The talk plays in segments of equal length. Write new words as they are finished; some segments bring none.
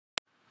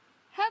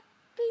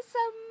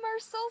summer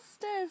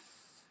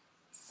solstice.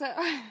 So,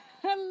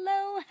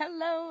 hello.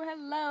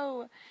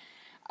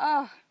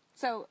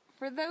 So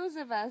for those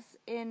of us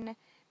in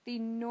the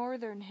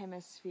northern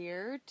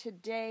hemisphere,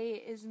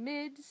 today is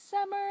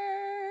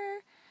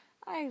midsummer.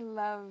 I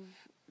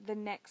love the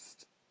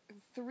next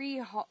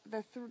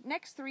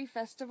next three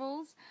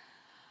festivals.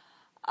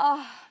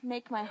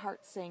 Make my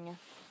heart sing.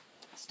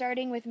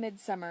 Starting with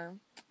midsummer.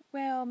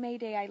 Well, May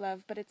Day I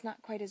love, but it's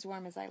not quite as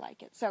warm as I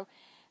like it. So,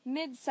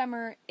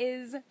 midsummer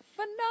is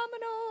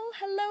phenomenal.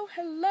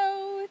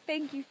 Hello.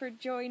 Thank you for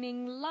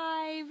joining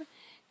live.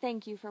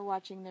 Thank you for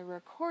watching the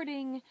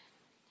recording.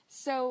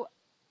 So,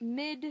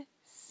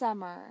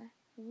 midsummer.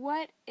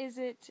 What is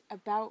it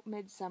about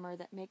midsummer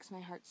that makes my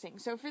heart sing?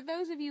 So, for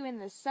those of you in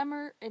the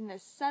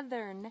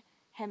southern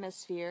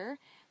hemisphere,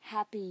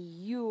 happy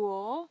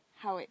Yule.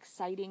 How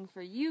exciting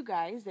for you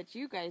guys that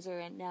you guys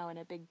are now in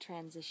a big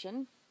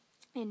transition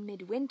in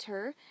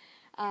midwinter.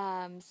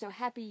 So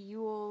happy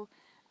Yule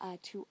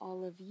to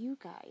all of you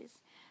guys.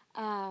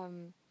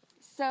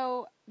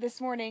 So this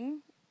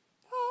morning,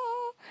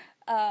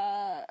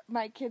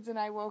 my kids and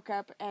I woke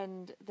up,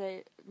 and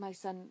my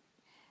son,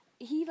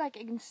 he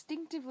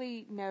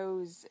instinctively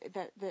knows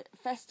that the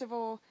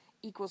festival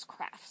equals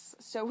crafts.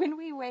 So when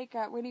he woke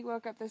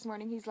up this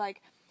morning, he's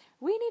like,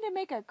 "We need to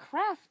make a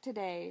craft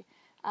today."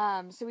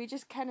 So we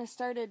just kind of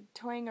started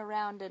toying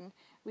around, and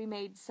we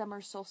made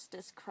summer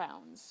solstice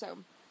crowns.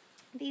 So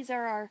these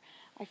are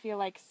I feel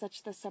like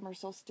such the summer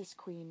solstice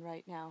queen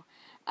right now.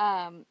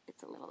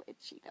 It's a little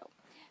itchy though.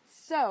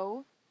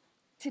 So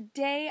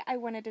today I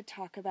wanted to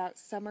talk about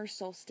summer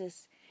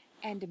solstice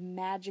and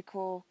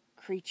magical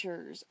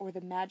creatures, or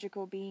the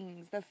magical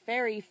beings, the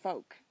fairy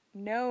folk,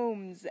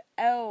 gnomes,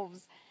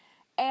 elves,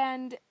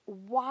 and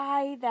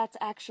why that's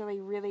actually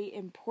really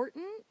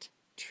important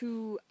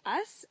to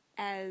us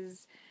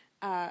as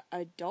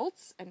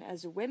adults and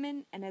as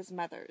women and as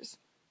mothers.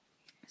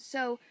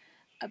 So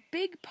a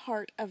big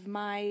part of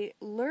my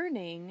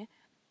learning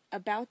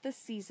about the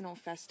seasonal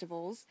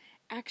festivals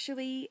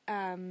actually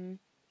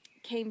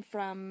came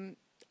from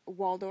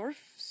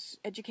Waldorf's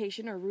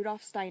education, or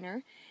Rudolf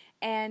Steiner,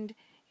 and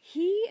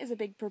he is a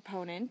big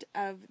proponent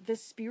of the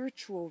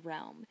spiritual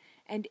realm.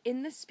 And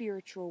in the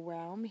spiritual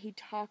realm, he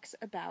talks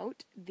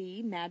about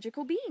the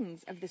magical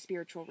beings of the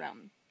spiritual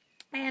realm.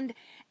 And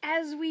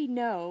as we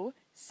know,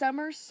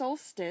 summer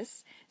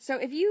solstice, so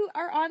if you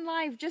are on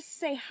live, just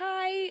say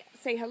hi,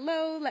 say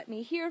hello, let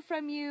me hear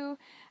from you.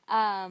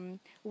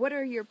 What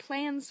are your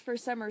plans for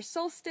summer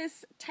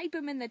solstice? Type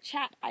them in the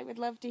chat. I would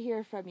love to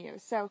hear from you.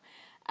 So,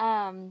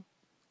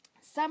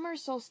 summer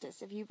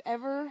solstice, if you've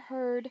ever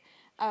heard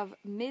of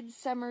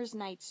Midsummer's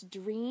Night's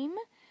Dream,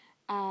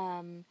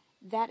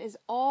 that is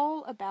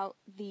all about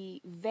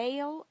the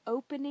veil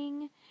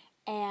opening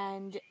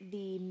and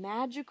the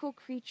magical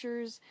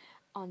creatures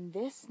on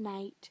this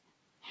night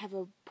have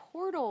a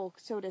portal,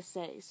 so to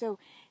say. So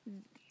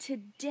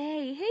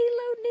today,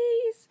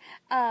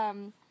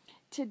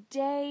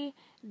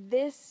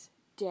 this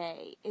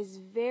day is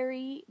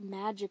very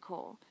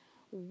magical.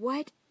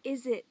 What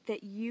is it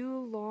that you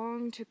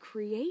long to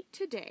create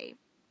today?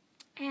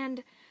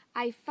 And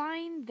I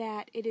find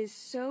that it is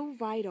so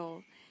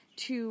vital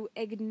to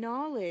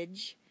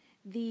acknowledge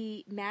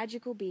the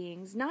magical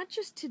beings, not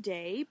just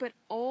today, but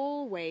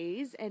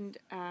always, and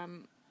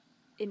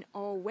in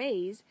all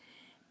ways,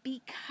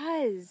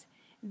 because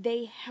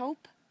they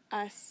help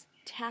us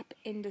tap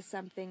into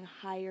something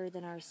higher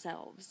than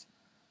ourselves.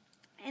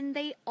 And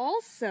they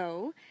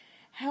also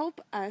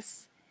help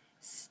us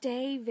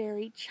stay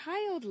very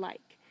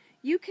childlike.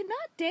 You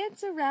cannot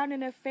dance around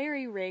in a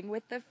fairy ring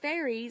with the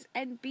fairies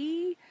and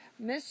be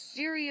Miss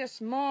Serious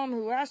Mom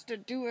who has to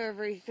do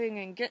everything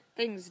and get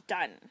things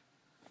done.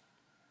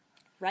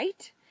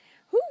 Right?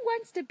 Who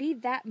wants to be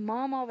that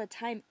mom all the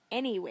time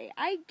anyway?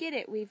 I get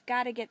it, we've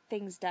got to get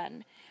things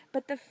done.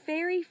 But the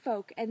fairy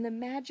folk and the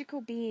magical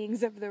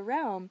beings of the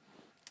realm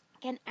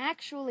can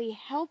actually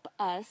help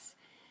us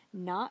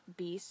not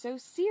be so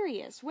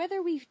serious.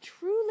 Whether we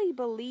truly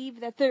believe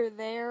that they're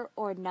there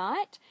or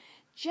not,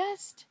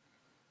 just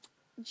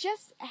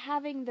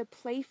having the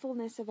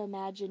playfulness of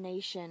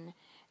imagination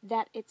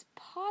that it's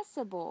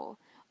possible,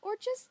 or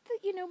just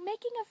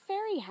making a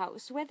fairy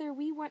house, whether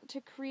we want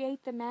to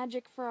create the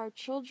magic for our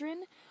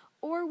children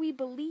or we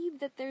believe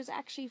that there's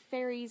actually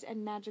fairies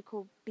and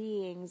magical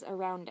beings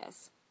around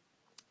us.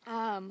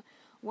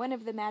 One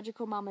of the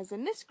magical mamas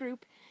in this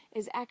group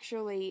is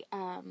actually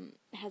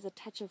has a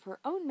touch of her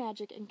own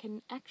magic and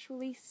can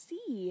actually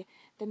see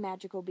the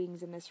magical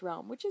beings in this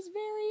realm, which is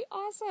very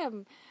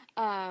awesome.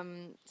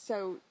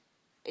 So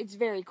it's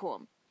very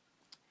cool.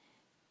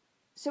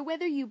 So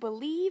whether you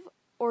believe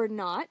or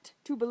not,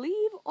 to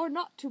believe or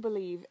not to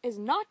believe is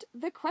not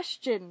the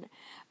question,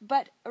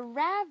 but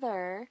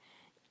rather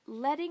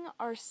letting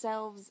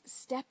ourselves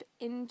step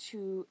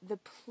into the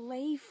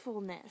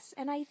playfulness.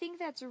 And I think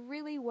that's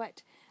really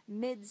what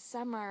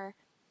midsummer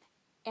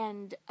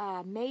and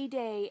May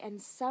Day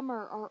and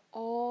summer are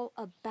all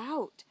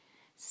about.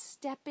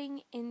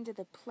 Stepping into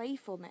the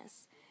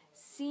playfulness,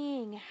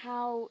 seeing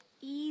how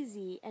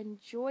easy and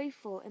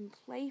joyful and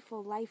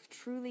playful life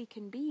truly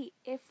can be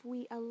if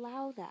we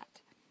allow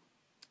that.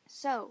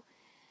 So,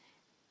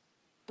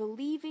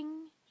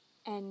 believing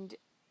and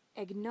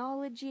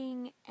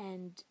acknowledging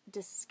and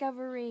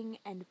discovering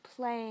and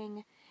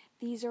playing,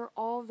 these are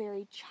all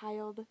very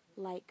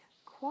childlike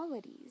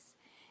qualities.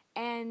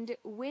 And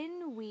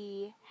when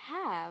we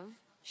have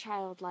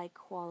childlike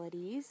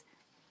qualities,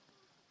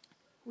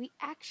 we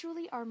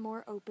actually are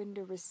more open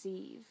to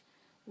receive.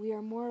 We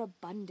are more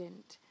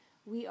abundant.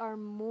 We are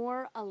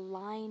more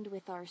aligned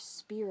with our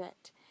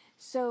spirit.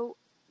 So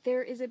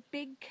there is a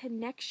big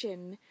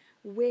connection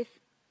with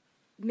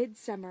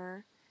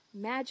midsummer,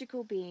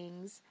 magical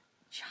beings,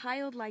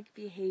 childlike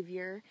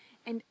behavior,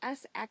 and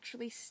us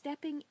actually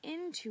stepping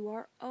into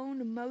our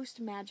own most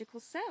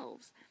magical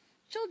selves.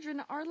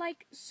 Children are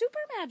like super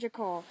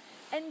magical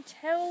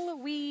until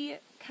we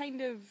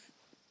kind of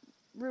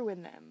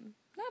ruin them.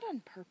 Not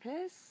on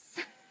purpose.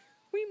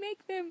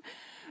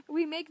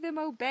 we make them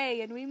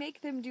obey, and we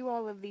make them do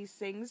all of these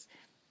things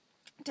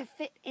to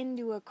fit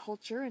into a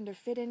culture and to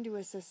fit into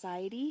a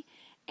society,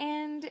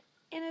 and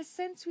in a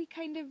sense we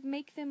kind of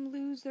make them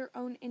lose their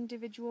own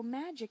individual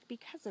magic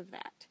because of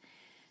that.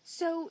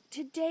 So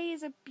today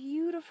is a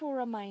beautiful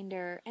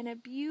reminder and a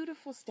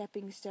beautiful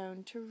stepping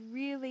stone to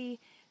really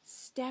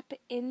step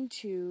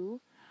into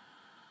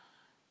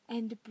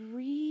and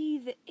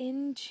breathe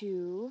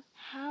into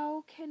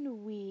how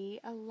can we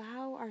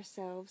allow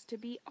ourselves to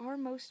be our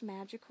most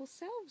magical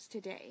selves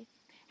today.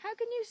 How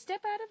can you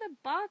step out of the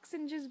box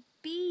and just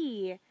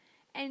be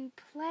and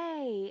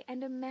play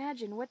and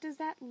imagine? What does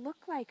that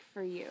look like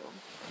for you?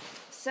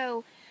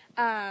 So,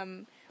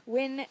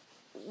 when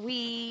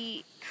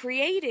we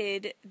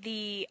created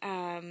the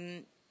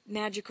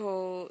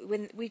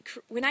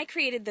when I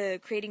created the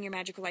Creating Your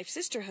Magical Life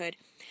Sisterhood,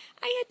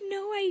 I had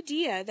no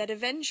idea that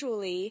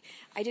eventually,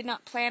 I did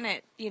not plan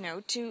it,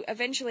 to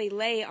eventually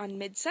lay on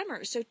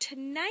Midsummer. So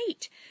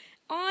tonight,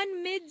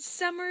 on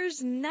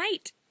Midsummer's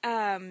night,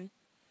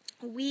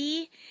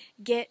 we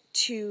get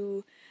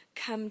to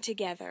come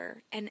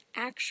together and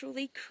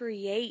actually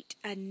create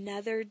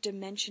another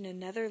dimension,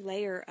 another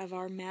layer of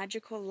our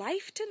magical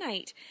life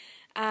tonight.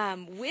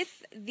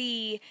 With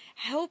the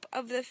help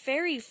of the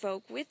fairy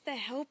folk, with the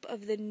help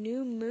of the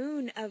new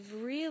moon,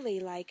 of really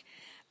like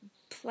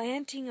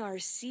planting our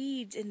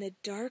seeds in the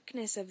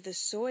darkness of the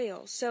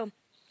soil. So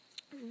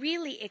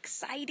really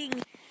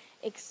exciting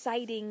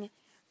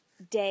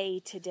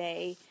day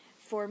today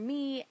for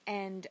me,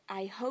 and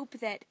I hope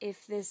that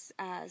if this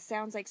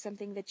sounds like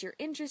something that you're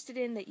interested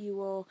in, that you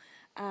will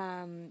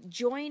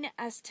join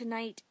us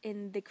tonight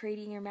in the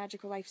Creating Your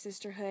Magical Life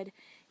Sisterhood.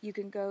 You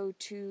can go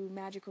to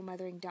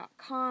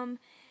magicalmothering.com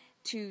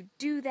to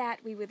do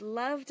that. We would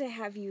love to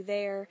have you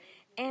there,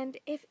 and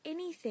if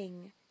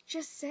anything,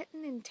 just set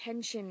an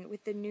intention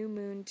with the new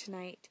moon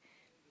tonight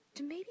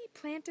to maybe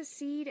plant a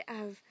seed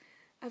of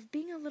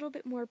being a little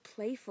bit more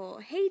playful.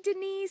 Hey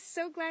Denise,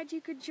 so glad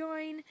you could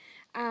join.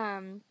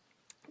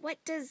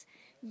 What does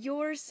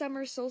your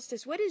summer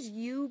solstice, what does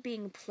you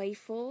being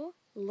playful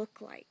look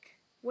like?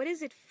 What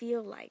does it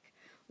feel like?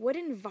 What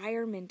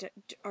environment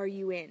are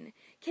you in?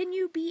 Can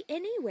you be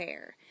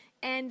anywhere?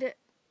 And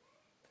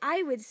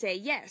I would say,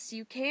 yes,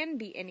 you can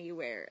be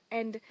anywhere,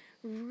 and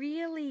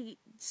really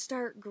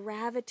start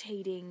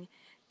gravitating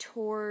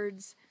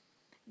towards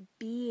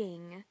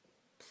being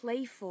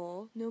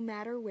playful no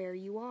matter where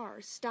you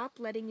are. Stop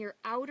letting your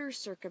outer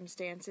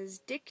circumstances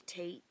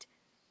dictate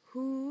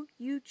who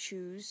you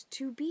choose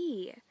to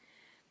be.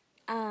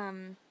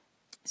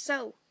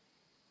 So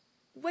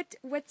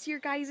what's your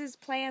guys'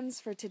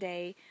 plans for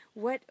today?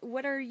 What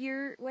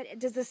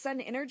does the sun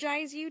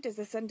energize you? Does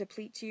the sun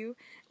deplete you?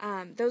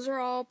 Those are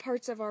all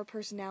parts of our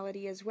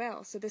personality as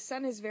well. So the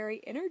sun is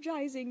very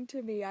energizing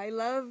to me. I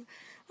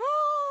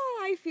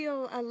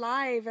feel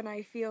alive and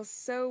I feel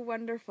so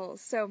wonderful.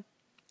 So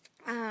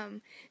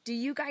do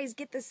you guys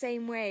get the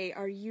same way?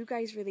 Are you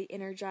guys really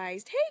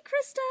energized? Hey,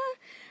 Krista!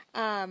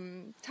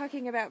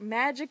 Talking about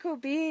magical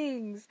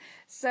beings.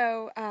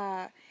 So,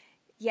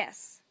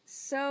 yes.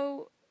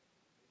 So,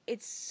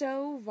 it's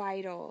so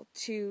vital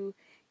to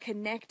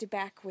connect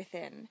back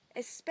within,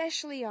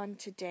 especially on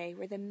today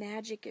where the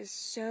magic is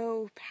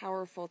so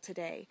powerful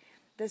today.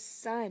 The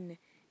sun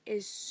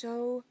is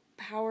so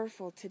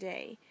powerful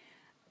today.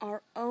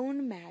 Our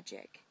own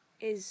magic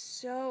is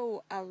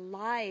so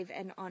alive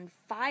and on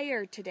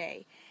fire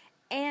today.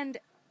 And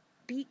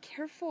be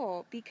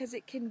careful, because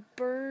it can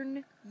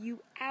burn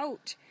you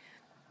out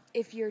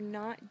if you're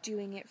not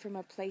doing it from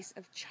a place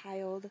of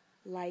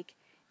childlike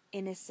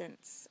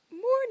innocence.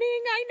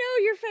 Morning, I know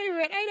your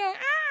favorite. I know.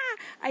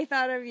 I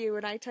thought of you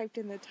when I typed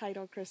in the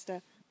title,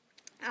 Krista.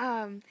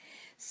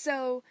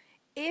 So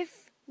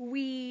if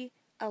we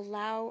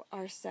allow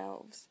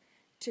ourselves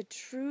to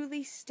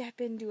truly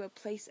step into a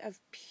place of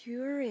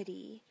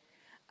purity,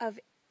 of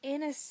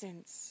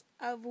innocence,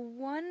 of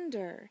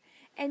wonder,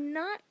 and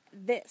not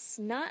this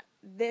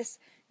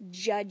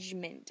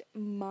judgment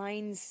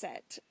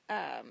mindset,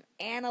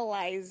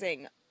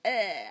 analyzing.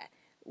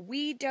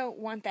 We don't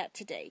want that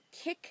today.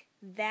 Kick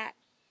that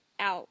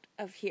out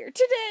of here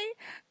today.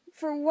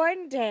 For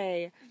one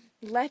day,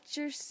 let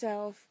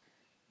yourself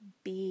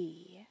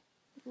be.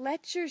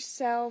 Let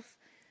yourself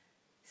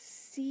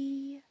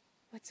see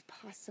what's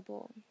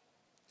possible.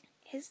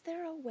 Is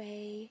there a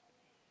way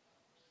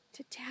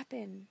to tap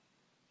in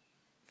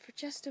for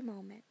just a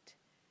moment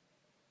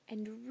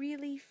and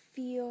really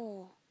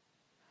feel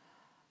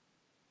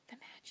the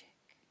magic?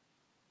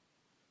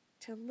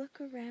 To look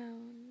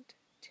around,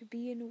 to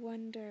be in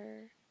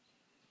wonder,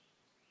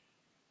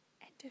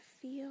 and to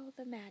feel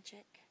the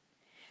magic.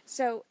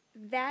 So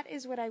that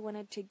is what I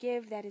wanted to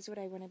give. That is what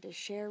I wanted to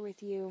share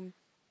with you.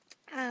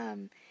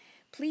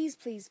 Please,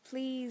 please,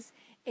 please,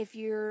 if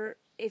you're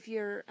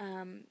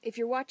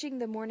watching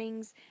the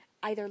mornings,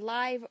 either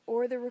live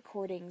or the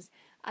recordings,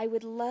 I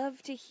would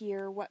love to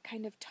hear what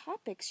kind of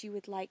topics you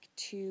would like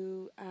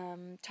to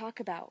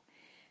talk about.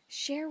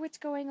 Share what's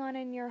going on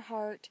in your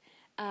heart.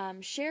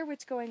 Share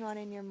what's going on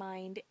in your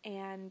mind,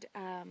 and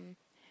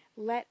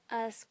let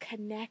us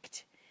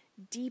connect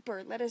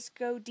deeper. Let us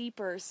go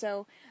deeper.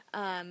 So,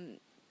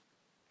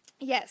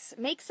 yes,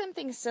 make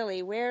something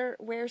silly.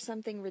 Wear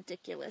something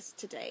ridiculous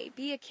today.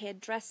 Be a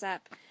kid. Dress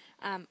up.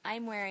 I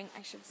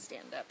should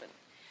stand up, and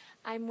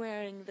I'm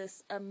wearing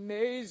this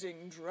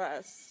amazing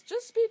dress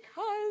just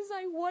because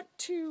I want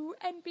to,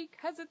 and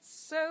because it's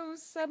so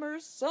summer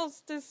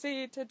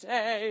solstice-y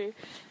today.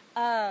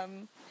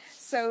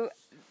 So,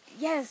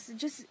 yes,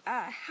 just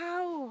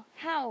how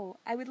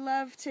I would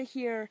love to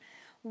hear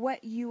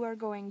what you are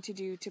going to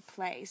do to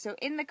play. So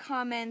in the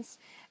comments,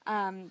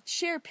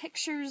 share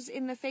pictures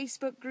in the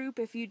Facebook group.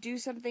 If you do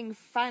something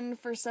fun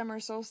for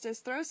summer solstice,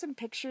 throw some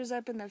pictures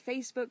up in the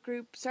Facebook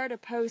group, start a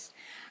post.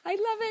 I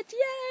love it.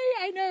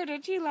 Yay! I know,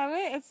 don't you love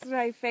it? It's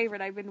my favorite.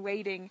 I've been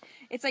waiting.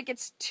 It's like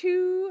it's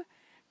too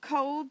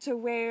cold to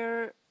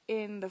wear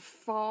in the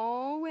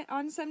fall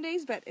on some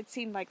days, but it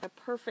seemed like the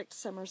perfect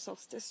summer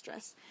solstice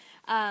dress.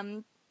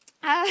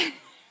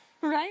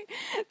 Right?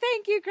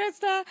 Thank you,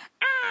 Krista.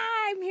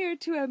 I'm here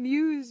to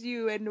amuse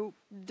you and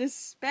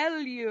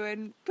dispel you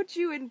and put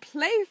you in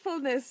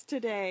playfulness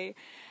today.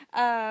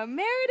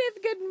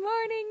 Meredith, good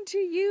morning to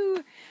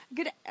you.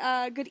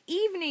 Good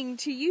evening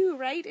to you,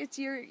 right? It's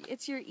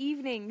your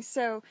evening.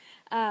 So,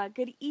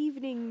 good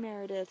evening,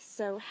 Meredith.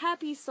 So,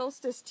 happy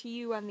solstice to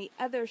you on the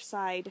other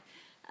side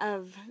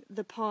of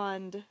the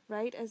pond,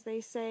 right? As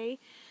they say.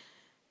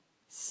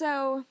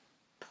 So,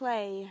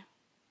 play.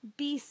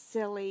 Be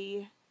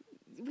silly.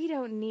 We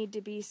don't need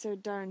to be so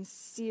darn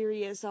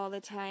serious all the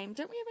time.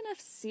 Don't we have enough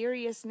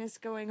seriousness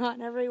going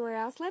on everywhere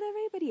else? Let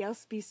everybody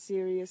else be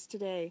serious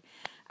today.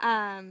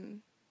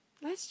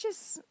 Let's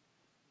just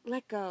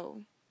let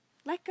go.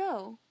 Let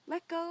go.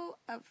 Let go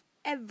of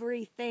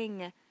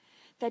everything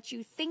that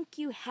you think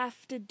you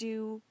have to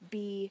do,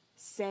 be,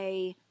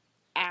 say,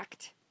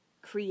 act,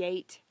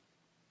 create.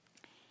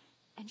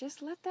 And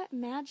just let that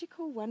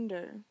magical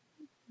wonder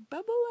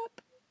bubble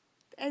up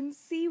and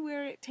see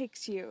where it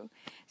takes you.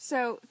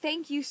 So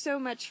thank you so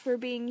much for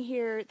being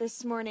here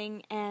this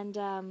morning, and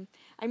I'm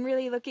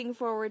really looking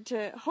forward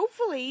to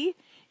hopefully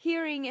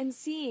hearing and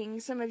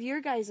seeing some of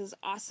your guys'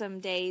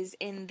 awesome days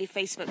in the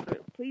Facebook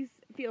group. Please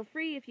feel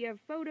free, if you have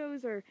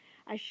photos or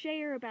a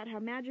share about how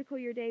magical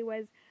your day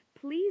was,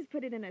 please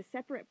put it in a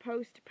separate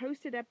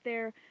post it up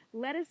there.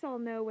 Let us all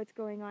know what's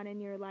going on in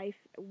your life,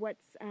 what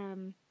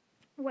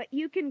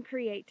you can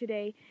create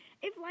today.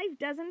 If life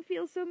doesn't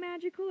feel so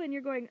magical and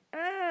you're going,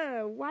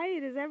 why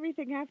does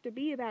everything have to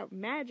be about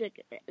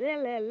magic?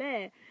 Throw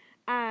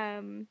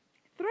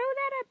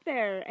that up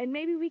there, and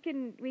maybe we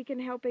can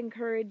help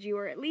encourage you,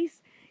 or at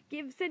least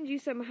send you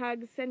some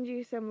hugs, send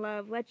you some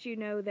love, let you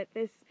know that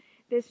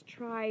this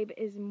tribe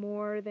is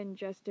more than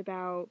just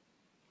about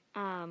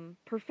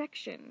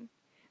perfection,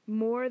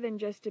 more than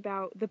just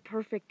about the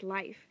perfect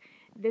life.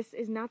 This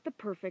is not the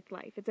perfect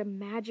life. It's a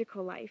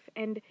magical life.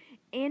 And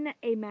in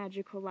a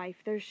magical life,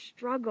 there's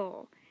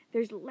struggle.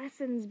 There's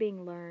lessons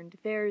being learned.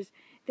 There's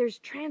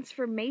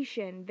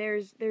transformation.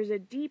 There's a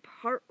deep,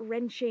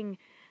 heart-wrenching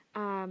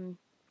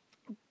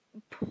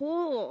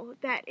pull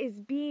that is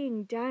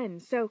being done.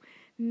 So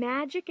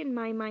magic, in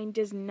my mind,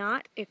 does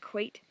not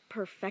equate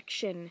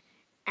perfection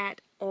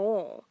at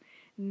all.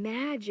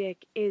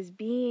 Magic is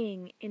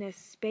being in a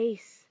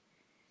space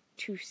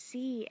to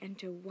see and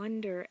to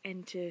wonder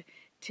and to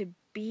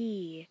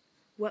be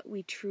what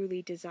we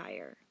truly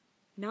desire.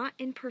 Not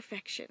in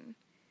perfection,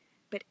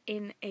 but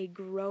in a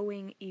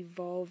growing,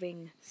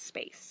 evolving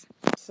space.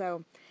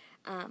 So,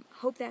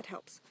 hope that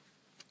helps.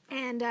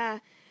 And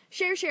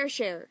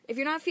share. If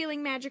you're not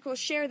feeling magical,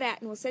 share that,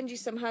 and we'll send you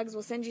some hugs,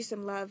 we'll send you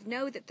some love.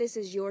 Know that this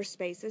is your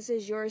space. This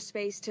is your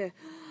space to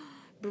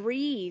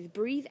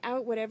breathe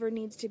out whatever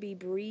needs to be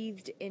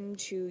breathed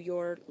into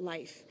your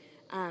life.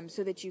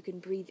 So that you can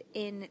breathe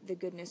in the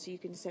goodness, so you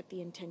can set the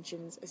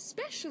intentions,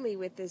 especially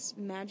with this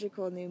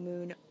magical new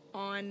moon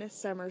on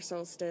summer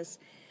solstice.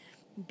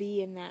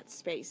 Be in that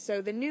space.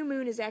 So the new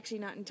moon is actually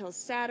not until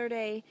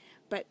Saturday,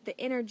 but the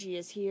energy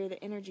is here.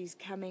 The energy's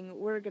coming.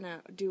 We're going to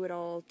do it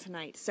all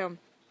tonight. So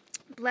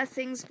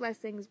blessings,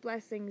 blessings,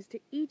 blessings to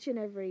each and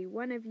every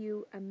one of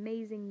you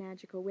amazing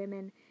magical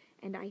women,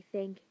 and I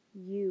thank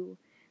you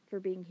for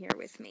being here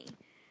with me.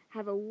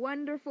 Have a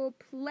wonderful,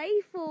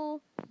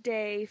 playful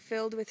day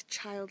filled with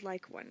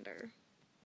childlike wonder.